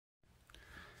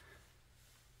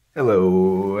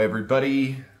Hello,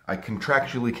 everybody. I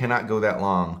contractually cannot go that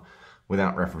long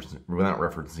without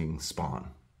referencing Spawn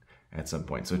at some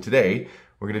point. So today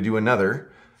we're going to do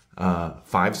another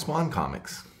 5 Spawn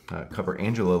comics. Cover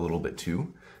Angela a little bit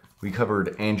too. We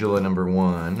covered Angela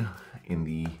 #1 in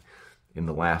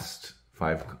the last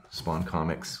 5 Spawn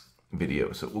comics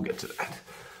video, so we'll get to that.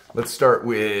 Let's start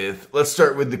with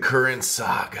the current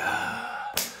saga.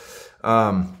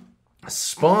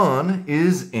 Spawn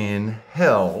is in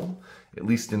hell, at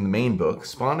least in the main book.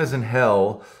 Spawn is in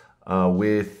hell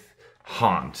with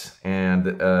Haunt, and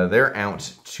they're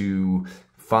out to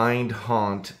find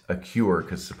Haunt a cure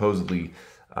because supposedly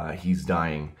he's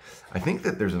dying. I think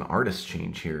that there's an artist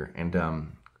change here, and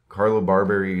Carlo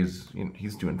Barberi is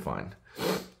he's doing fine,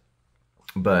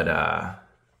 but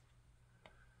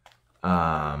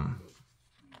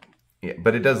yeah,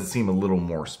 but it does seem a little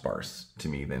more sparse to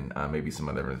me than maybe some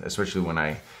other, especially when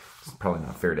it's probably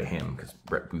not fair to him because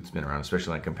Brett Booth's been around,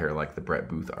 especially when I compare like the Brett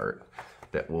Booth art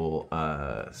that we'll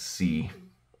see.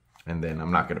 And then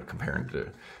I'm not going to compare him to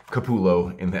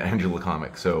Capullo in the Angela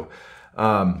comic. So,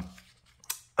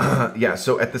 yeah,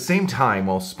 so at the same time,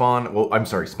 while Spawn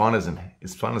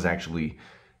is actually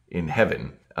in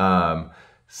heaven.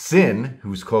 Sin,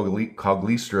 who's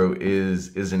Cogliostro,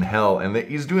 is in hell, and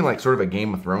he's doing like sort of a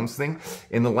Game of Thrones thing.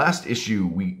 In the last issue,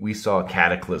 we saw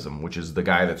Cataclysm, which is the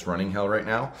guy that's running hell right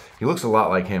now. He looks a lot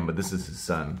like him, but this is his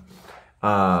son.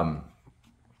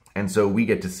 And so we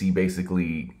get to see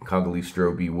basically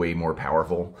Cogliostro be way more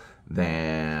powerful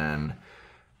than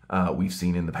we've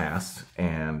seen in the past.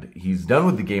 And he's done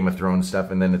with the Game of Thrones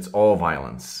stuff, and then it's all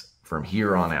violence from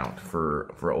here on out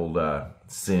for old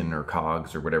Sin or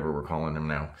Cogs or whatever we're calling him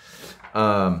now.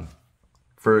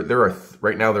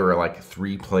 Right now there are like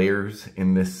 3 players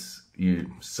in this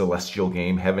celestial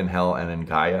game: Heaven, Hell, and then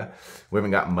Gaia. We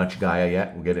haven't got much Gaia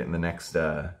yet. We'll get it in the next.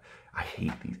 I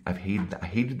hate these. I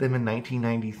hated them in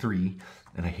 1993,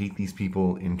 and I hate these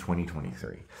people in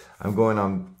 2023. I'm going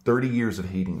on 30 years of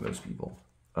hating those people.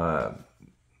 That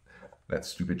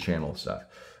stupid channel stuff.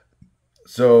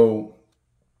 So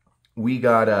we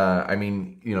got, I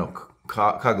mean,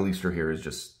 Cogliostro here is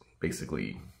just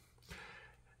basically,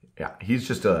 yeah, he's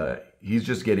just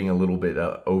getting a little bit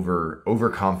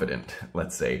overconfident,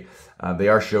 let's say. They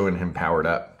are showing him powered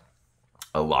up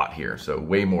a lot here, so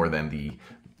way more than the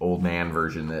old man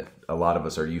version that a lot of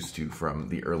us are used to from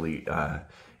the early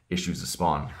issues of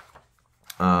Spawn.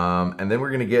 And then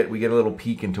we get a little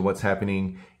peek into what's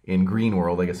happening in Green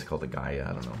World. I guess they call it Gaia.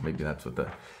 I don't know. Maybe that's what the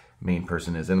main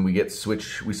person is. And we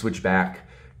switch back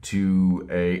to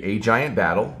a giant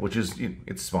battle, which is,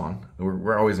 it's Spawn.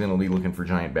 We're always going to be looking for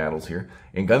giant battles here.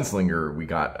 In Gunslinger, we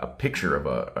got a picture of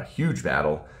a huge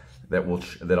battle that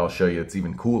I'll show you. It's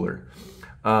even cooler.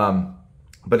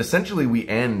 But essentially, we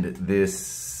end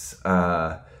this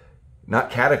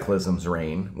not Cataclysm's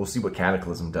reign. We'll see what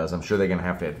Cataclysm does. I'm sure they're going to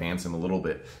have to advance him a little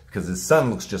bit because his son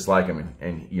looks just like him,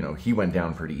 and he went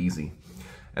down pretty easy.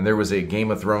 And there was a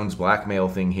Game of Thrones blackmail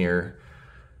thing here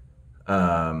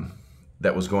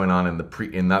that was going on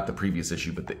in not the previous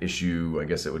issue, but the issue, I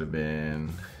guess it would have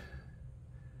been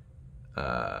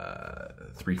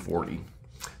 340.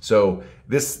 So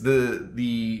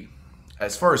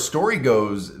as far as story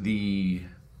goes, the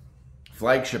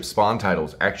flagship Spawn title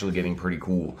is actually getting pretty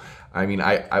cool. I mean,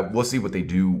 we'll see what they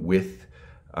do with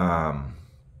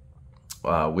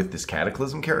this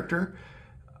Cataclysm character,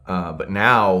 but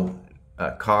now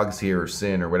Cogs here, or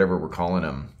Sin, or whatever we're calling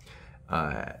him,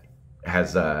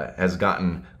 has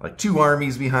gotten like 2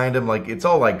 armies behind him. Like, it's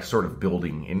all like sort of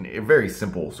building in a very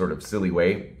simple sort of silly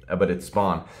way, but it's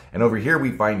Spawn. And over here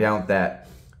we find out that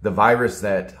the virus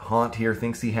that Haunt here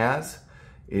thinks he has,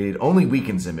 it only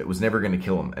weakens him. It was never going to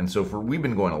kill him. And so we've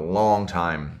been going a long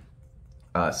time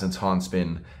since Haunt's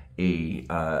been a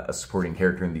supporting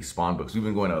character in these Spawn books. We've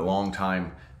been going a long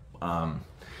time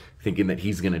thinking that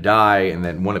he's going to die, and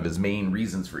then one of his main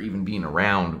reasons for even being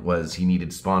around was he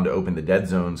needed Spawn to open the dead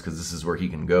zones because this is where he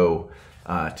can go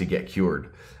to get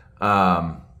cured.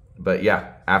 But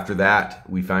yeah, after that,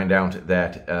 we find out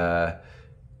that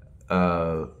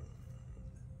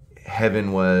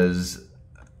Heaven was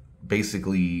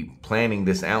basically planning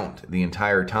this out the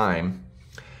entire time,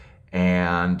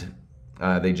 and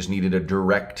they just needed a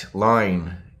direct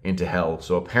line into hell.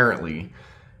 So apparently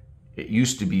it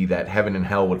used to be that Heaven and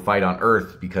Hell would fight on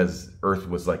Earth because Earth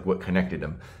was like what connected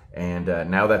them, and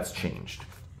now that's changed.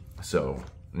 So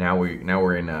now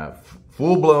we're in a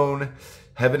full-blown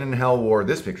Heaven and Hell war.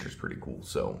 This picture's pretty cool.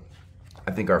 So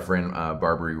I think our friend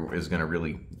Barberi is going to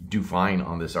really do fine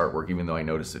on this artwork, even though I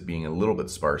noticed it being a little bit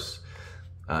sparse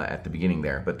at the beginning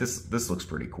there. But this looks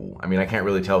pretty cool. I mean, I can't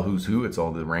really tell who's who. It's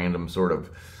all the random sort of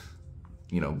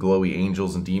you know, glowy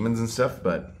angels and demons and stuff,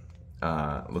 but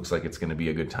looks like it's going to be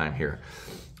a good time here.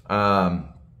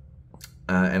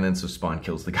 And then so Spawn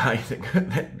kills the guy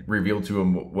that revealed to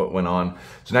him what went on.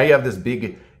 So now you have this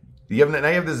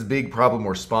big, problem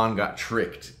where Spawn got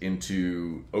tricked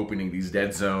into opening these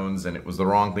dead zones, and it was the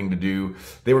wrong thing to do.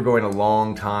 They were going a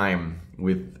long time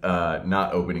with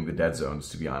not opening the dead zones,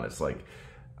 to be honest. Like,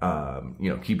 you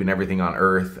know, keeping everything on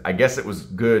Earth. I guess it was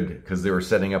good because they were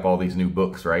setting up all these new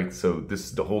books, right? So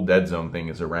the whole dead zone thing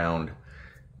is around,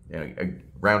 you know,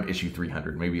 around issue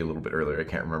 300, maybe a little bit earlier. I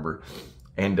can't remember.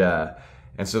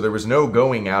 And so there was no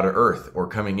going out of Earth or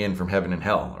coming in from heaven and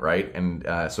hell, right? And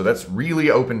so that's really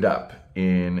opened up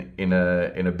in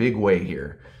a big way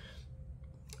here.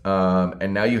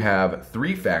 And now you have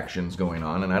 3 factions going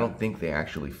on, and I don't think they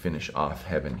actually finish off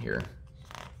heaven here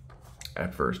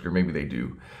at first, or maybe they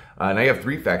do. Now you have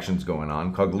 3 factions going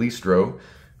on. Coglistro,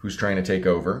 who's trying to take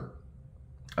over.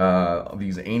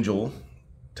 These angel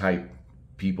type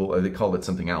people, they called it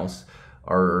something else,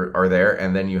 are there.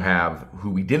 And then you have, who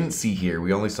we didn't see here,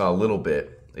 we only saw a little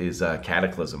bit, is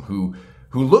Cataclysm, who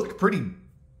looked pretty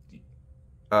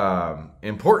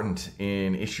important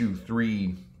in issue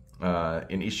 3,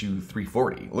 in issue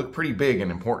 340. Looked pretty big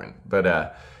and important,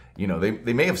 but you know,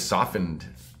 they may have softened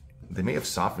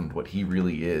what he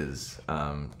really is,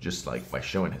 just like by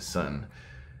showing his son,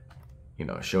 you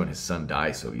know, showing his son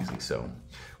die so easy. So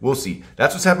we'll see.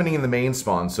 That's what's happening in the main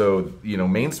Spawn. So, you know,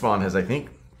 main Spawn has, I think,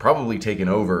 probably taken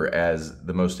over as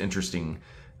the most interesting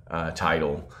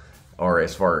title, or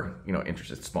as far, you know,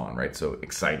 interested Spawn, right? So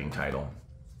exciting title.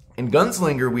 In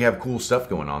Gunslinger, we have cool stuff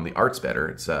going on. The art's better.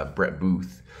 It's Brett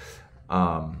Booth.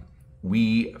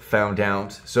 We found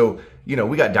out, so, you know,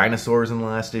 we got dinosaurs in the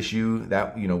last issue.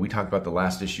 That, you know, we talked about the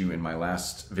last issue in my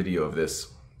last video of this.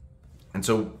 And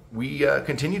so we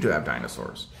continue to have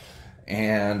dinosaurs.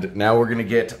 And now we're going to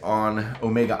get on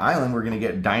Omega Island, we're going to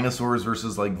get dinosaurs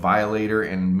versus like Violator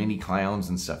and mini clowns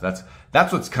and stuff.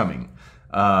 That's what's coming.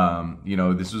 You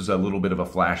know, this was a little bit of a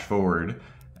flash forward,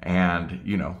 and,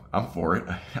 you know, I'm for it,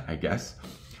 I guess.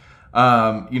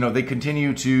 You know, they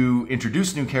continue to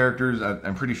introduce new characters.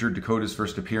 I'm pretty sure Dakota's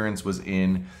first appearance was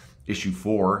in issue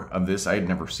 4 of this. I had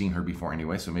never seen her before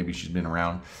anyway, so maybe she's been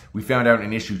around. We found out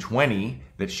in issue 20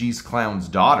 that she's Clown's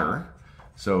daughter.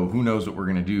 So who knows what we're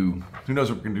going to do? Who knows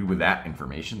what we're going to do with that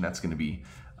information? That's going to be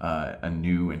a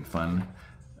new and fun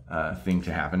thing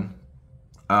to happen.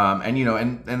 And, you know,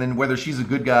 and then whether she's a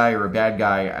good guy or a bad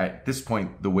guy, at this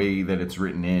point, the way that it's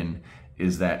written in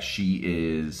is that she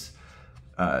is,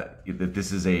 that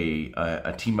this is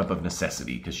a team up of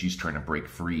necessity, because she's trying to break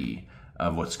free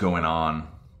of what's going on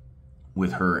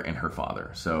with her and her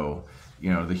father. So,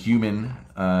 you know, the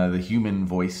human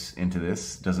voice into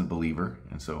this doesn't believe her.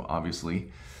 And so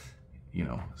obviously, you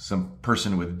know, some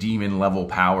person with demon level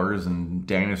powers and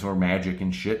dinosaur magic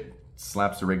and shit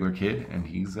slaps a regular kid, and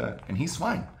he's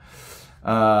fine.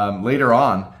 Later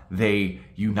on, they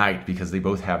unite because they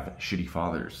both have shitty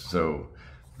fathers. So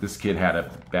this kid had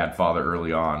a bad father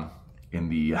early on in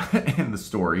the in the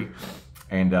story,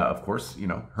 and of course, you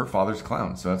know, her father's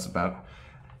Clown. So that's about,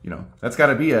 you know, that's got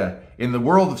to be in the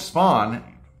world of Spawn,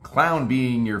 Clown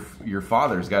being your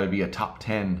father's got to be a top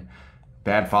 10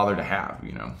 bad father to have,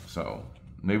 you know. So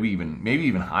maybe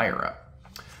even higher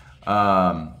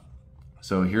up.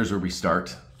 So here's where we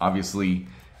start. Obviously,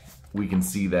 we can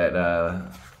see that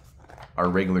our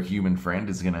regular human friend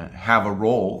is gonna have a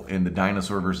role in the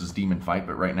dinosaur versus demon fight,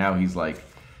 but right now he's like,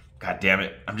 God damn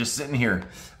it, I'm just sitting here.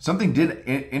 Something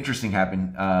interesting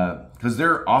happen, because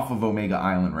they're off of Omega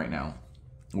Island right now,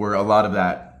 where a lot of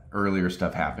that earlier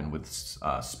stuff happened with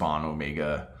Spawn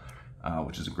Omega,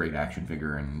 which is a great action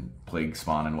figure, and Plague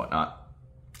Spawn and whatnot.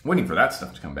 Waiting for that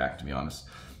stuff to come back, to be honest.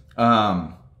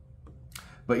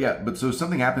 But so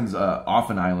something happens off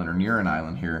an island or near an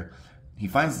island here. He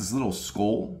finds this little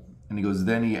skull, and he goes,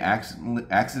 then he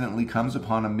accidentally comes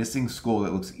upon a missing skull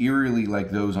that looks eerily like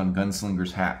those on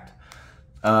Gunslinger's hat.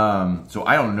 So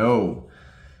I don't know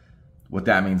what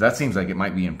that means. That seems like it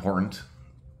might be important.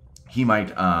 He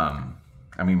might, I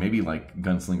mean, maybe like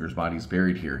Gunslinger's body's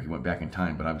buried here. He went back in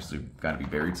time, but obviously got to be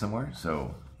buried somewhere.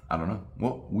 So I don't know.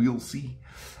 Well, we'll see.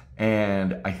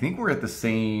 And I think we're at the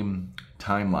same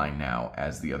timeline now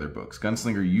as the other books.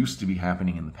 Gunslinger used to be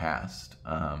happening in the past,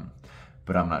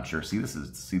 but I'm not sure. See, this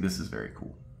is very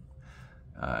cool.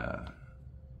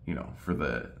 You know, for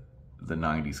the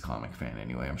 90s comic fan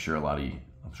anyway. I'm sure a lot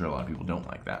of people don't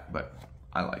like that, but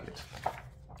I like it.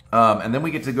 And then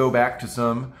we get to go back to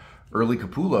some early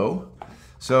Capullo.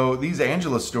 So these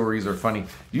Angela stories are funny.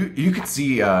 You could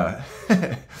see, I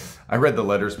read the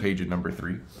letters page at number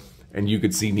 3, and you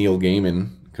could see Neil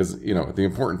Gaiman, because, you know, the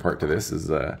important part to this is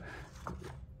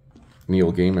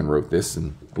Neil Gaiman wrote this,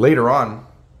 and later on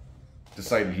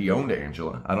decided he owned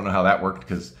Angela. I don't know how that worked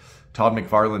because Todd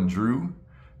McFarlane drew.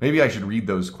 Maybe I should read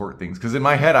those court things, because in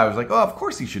my head I was like, oh, of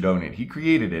course he should own it. He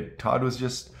created it. Todd was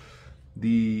just the,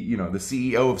 you know, the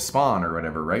CEO of Spawn or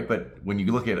whatever, right? But when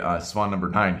you look at Spawn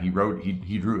 #9,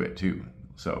 he drew it too.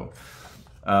 So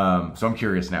so I'm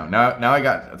curious now. Now I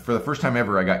got, for the first time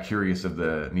ever, I got curious of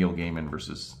the Neil Gaiman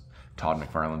versus Todd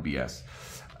McFarlane BS.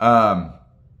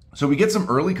 So we get some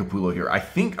early Capullo here.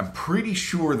 I'm pretty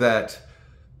sure that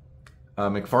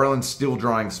McFarlane's still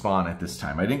drawing Spawn at this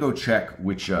time. I didn't go check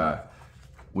which,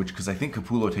 because I think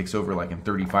Capullo takes over like in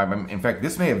 35. In fact,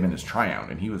 this may have been his tryout,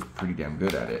 and he was pretty damn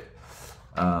good at it.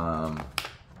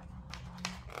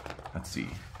 Let's see.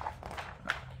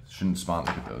 Shouldn't Spawn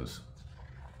look at those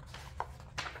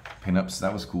pinups?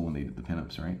 That was cool when they did the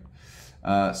pinups,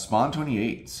 right? Spawn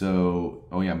 28. So,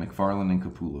 oh yeah, McFarlane and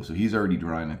Capullo. So he's already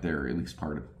drawing it there, at least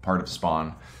part of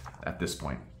Spawn at this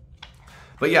point.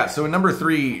 But yeah, so in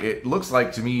 #3, it looks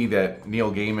like to me that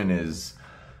Neil Gaiman is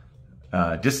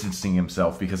distancing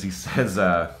himself, because he says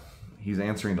he's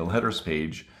answering the letters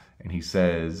page, and he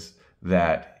says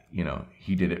that, you know,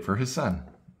 he did it for his son.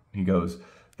 He goes,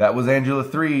 that was Angela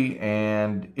 3,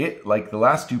 and it, like the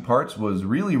last 2 parts, was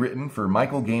really written for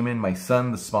Michael Gaiman, my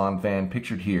son, the Spawn fan,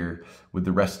 pictured here with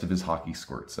the rest of his hockey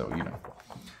squirt. So, you know,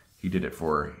 he did it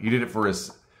for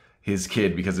his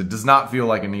kid, because it does not feel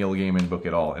like a Neil Gaiman book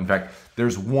at all. In fact,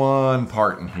 there's one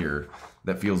part in here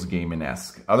that feels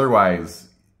Gaiman-esque. Otherwise,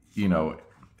 you know,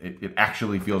 it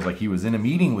actually feels like he was in a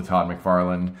meeting with Todd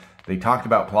McFarlane. They talked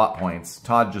about plot points.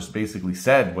 Todd just basically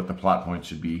said what the plot points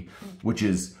should be, which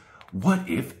is, what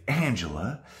if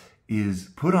Angela is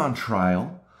put on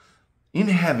trial in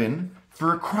heaven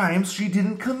for crimes she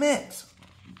didn't commit?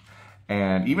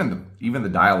 And even the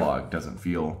dialogue doesn't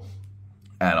feel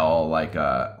at all like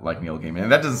Neil Gaiman.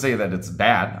 And that doesn't say that it's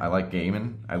bad. I like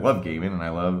Gaiman. I love Gaiman, and I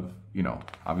love, you know,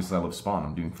 obviously I love Spawn.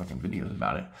 I'm doing fucking videos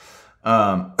about it.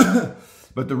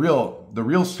 But the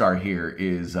real star here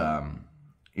is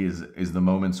the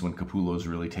moments when Capullo's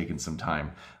really taken some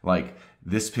time. Like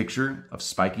this picture of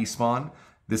Spiky Spawn.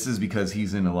 This is because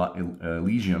he's in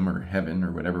Elysium or heaven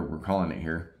or whatever we're calling it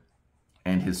here,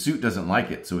 and his suit doesn't like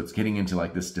it, so it's getting into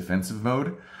like this defensive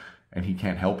mode, and he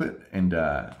can't help it. And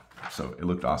so it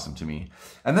looked awesome to me.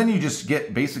 And then you just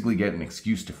basically get an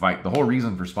excuse to fight. The whole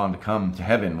reason for Spawn to come to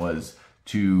heaven was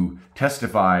to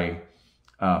testify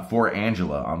for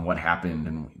Angela on what happened,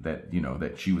 and that, you know,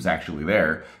 that she was actually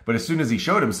there. But as soon as he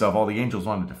showed himself, all the angels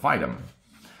wanted to fight him,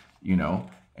 you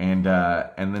know. And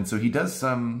then so he does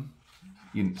some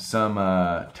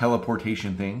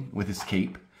teleportation thing with his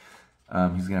cape.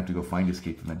 He's gonna have to go find his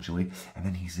cape eventually. And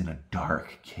then he's in a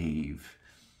dark cave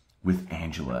with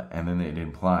Angela, and then it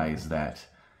implies that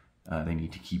they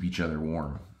need to keep each other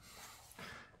warm.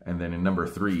 And then in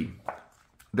 #3,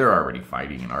 they're already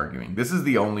fighting and arguing. This is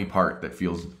the only part that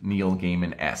feels Neil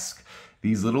Gaiman-esque.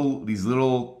 These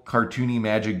little cartoony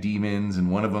magic demons,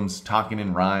 and one of them's talking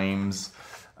in rhymes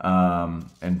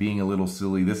and being a little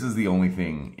silly. This is the only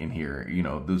thing in here. You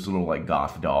know, this little like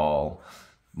goth doll,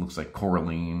 looks like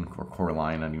Coraline or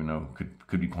Coraline. I don't even know.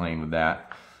 Could be playing with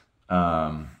that.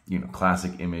 You know,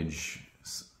 classic image,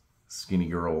 skinny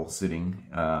girl sitting.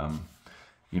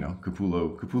 You know,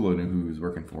 Capullo knew who he was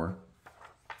working for.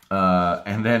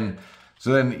 And then,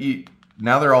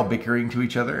 now they're all bickering to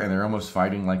each other, and they're almost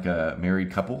fighting like a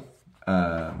married couple,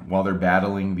 while they're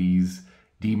battling these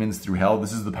demons through hell.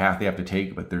 This is the path they have to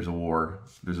take, but there's a war.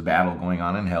 There's a battle going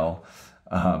on in hell.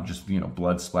 Just, you know,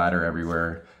 blood splatter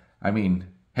everywhere. I mean,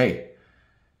 hey,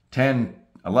 10,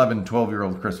 11,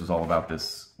 12-year-old Chris was all about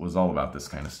this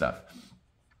kind of stuff.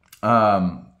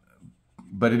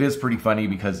 But it is pretty funny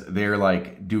because they're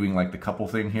like doing like the couple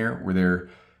thing here, where they're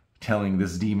telling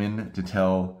this demon to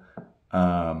tell,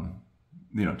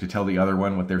 you know, to tell the other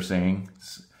one what they're saying.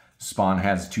 Spawn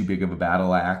has too big of a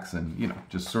battle axe, and, you know,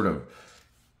 just sort of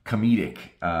comedic,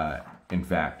 in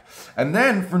fact. And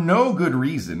then, for no good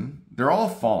reason, they're all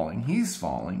falling. He's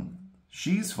falling.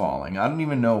 She's falling. I don't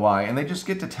even know why. And they just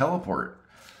get to teleport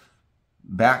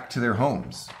back to their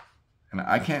homes. And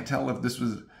I can't tell if this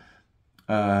was...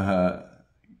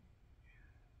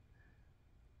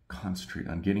 concentrate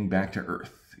on getting back to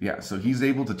Earth. Yeah, so he's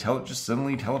able to just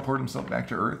suddenly teleport himself back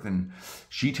to Earth, and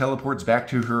she teleports back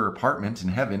to her apartment in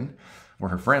heaven,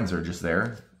 where her friends are just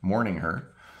there mourning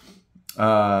her.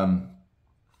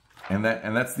 And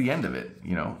that's the end of it.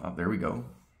 You know, oh, there we go.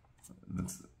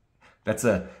 That's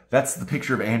the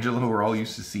picture of Angela we're all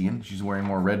used to seeing. She's wearing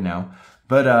more red now,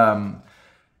 but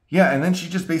yeah. And then she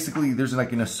just basically, there's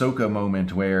like an Ahsoka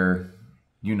moment where,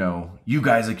 you know, you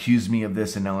guys accused me of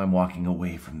this, and now I'm walking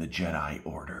away from the Jedi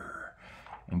Order.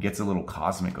 and gets a little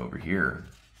cosmic over here.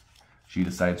 She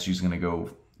decides she's going to go,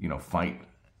 you know, fight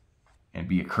and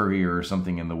be a courier or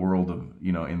something in the world of,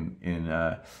 you know, in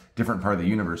a different part of the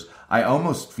universe. I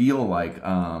almost feel like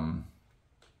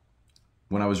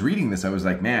when I was reading this, I was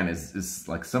like, man, is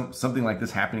like something like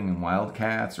this happening in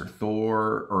Wildcats or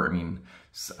Thor, or I mean,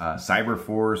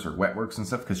 Cyberforce or Wetworks and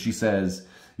stuff? Because she says,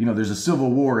 you know, there's a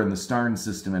civil war in the Starn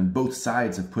system and both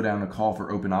sides have put out a call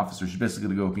for open officers. She's basically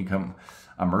going to go become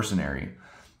a mercenary.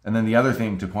 And then the other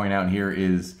thing to point out here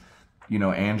is, you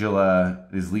know, Angela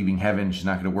is leaving heaven. She's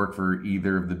not going to work for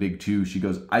either of the big two. She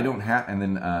goes, I don't have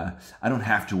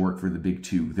to work for the big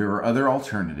two. There are other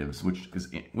alternatives, which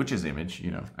is Image,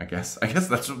 you know, I guess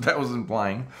that's what that was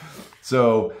implying.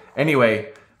 So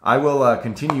anyway, I will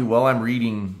continue while I'm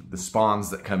reading the spawns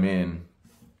that come in,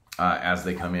 as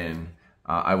they come in.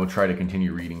 I will try to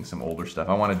continue reading some older stuff.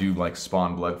 I want to do like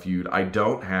Spawn Blood Feud. I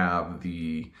don't have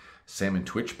the Sam and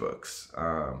Twitch books.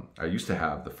 I used to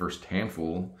have the first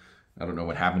handful. I don't know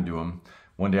what happened to them.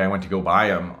 One day I went to go buy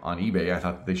them on eBay. I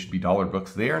thought that they should be dollar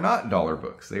books. They are not dollar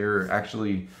books. They are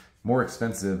actually more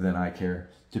expensive than I care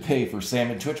to pay for Sam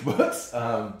and Twitch books.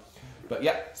 But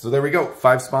yeah, so there we go.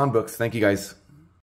 5 Spawn books. Thank you guys.